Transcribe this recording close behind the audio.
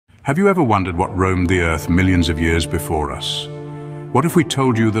Have you ever wondered what roamed the earth millions of years before us? What if we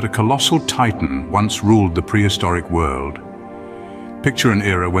told you that a colossal titan once ruled the prehistoric world? Picture an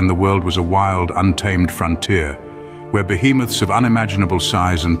era when the world was a wild, untamed frontier, where behemoths of unimaginable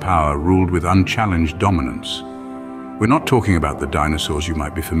size and power ruled with unchallenged dominance. We're not talking about the dinosaurs you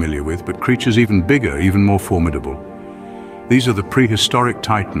might be familiar with, but creatures even bigger, even more formidable. These are the prehistoric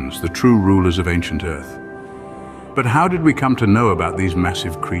titans, the true rulers of ancient Earth. But how did we come to know about these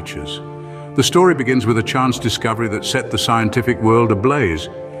massive creatures? The story begins with a chance discovery that set the scientific world ablaze.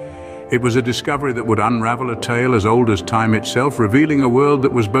 It was a discovery that would unravel a tale as old as time itself, revealing a world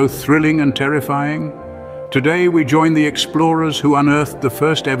that was both thrilling and terrifying. Today we join the explorers who unearthed the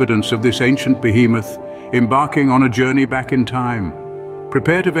first evidence of this ancient behemoth, embarking on a journey back in time.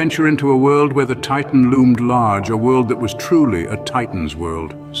 Prepare to venture into a world where the titan loomed large, a world that was truly a titan's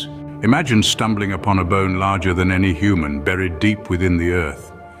world. Imagine stumbling upon a bone larger than any human, buried deep within the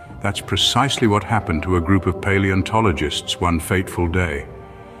earth. That's precisely what happened to a group of paleontologists one fateful day.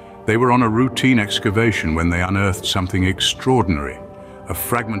 They were on a routine excavation when they unearthed something extraordinary, a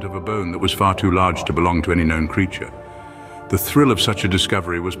fragment of a bone that was far too large to belong to any known creature. The thrill of such a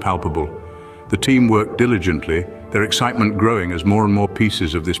discovery was palpable. The team worked diligently, their excitement growing as more and more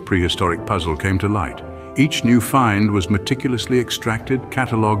pieces of this prehistoric puzzle came to light. Each new find was meticulously extracted,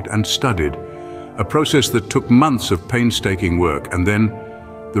 catalogued, and studied, a process that took months of painstaking work, and then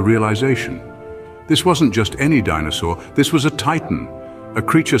the realization. This wasn't just any dinosaur, this was a titan, a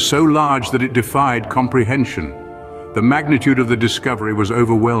creature so large that it defied comprehension. The magnitude of the discovery was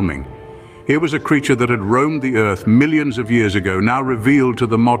overwhelming. Here was a creature that had roamed the earth millions of years ago, now revealed to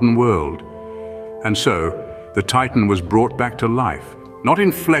the modern world. And so, the titan was brought back to life. Not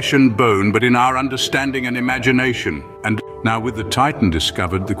in flesh and bone, but in our understanding and imagination. And now with the titan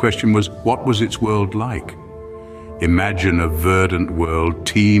discovered, the question was, what was its world like? Imagine a verdant world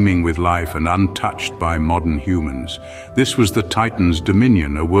teeming with life and untouched by modern humans. This was the titan's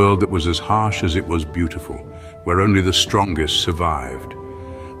dominion, a world that was as harsh as it was beautiful, where only the strongest survived.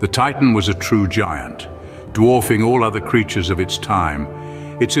 The titan was a true giant, dwarfing all other creatures of its time.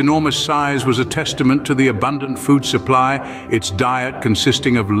 Its enormous size was a testament to the abundant food supply, its diet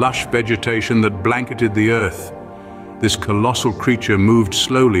consisting of lush vegetation that blanketed the earth. This colossal creature moved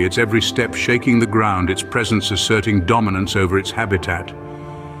slowly, its every step shaking the ground, its presence asserting dominance over its habitat.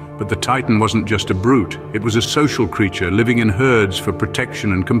 But the titan wasn't just a brute, it was a social creature living in herds for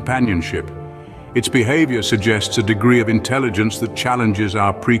protection and companionship. Its behavior suggests a degree of intelligence that challenges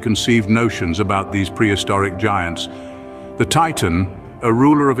our preconceived notions about these prehistoric giants. The titan, a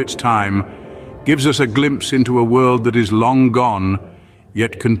ruler of its time, gives us a glimpse into a world that is long gone,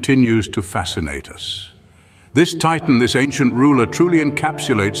 yet continues to fascinate us. This titan, this ancient ruler, truly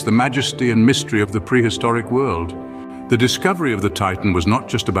encapsulates the majesty and mystery of the prehistoric world. The discovery of the titan was not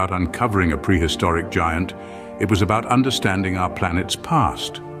just about uncovering a prehistoric giant, it was about understanding our planet's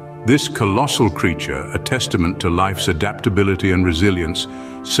past. This colossal creature, a testament to life's adaptability and resilience,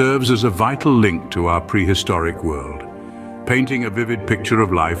 serves as a vital link to our prehistoric world, painting a vivid picture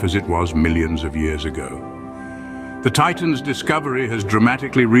of life as it was millions of years ago. The Titan's discovery has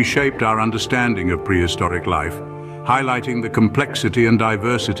dramatically reshaped our understanding of prehistoric life, highlighting the complexity and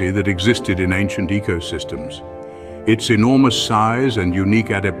diversity that existed in ancient ecosystems. Its enormous size and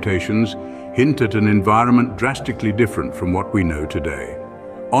unique adaptations hint at an environment drastically different from what we know today.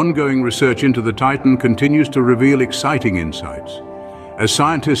 Ongoing research into the Titan continues to reveal exciting insights. As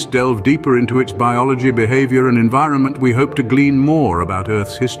scientists delve deeper into its biology, behavior, and environment, we hope to glean more about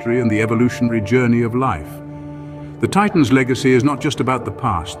Earth's history and the evolutionary journey of life. The Titan's legacy is not just about the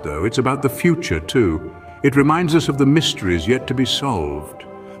past, though, it's about the future, too. It reminds us of the mysteries yet to be solved,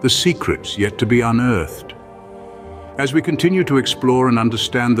 the secrets yet to be unearthed. As we continue to explore and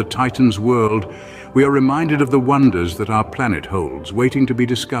understand the Titan's world, we are reminded of the wonders that our planet holds, waiting to be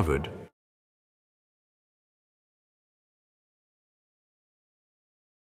discovered.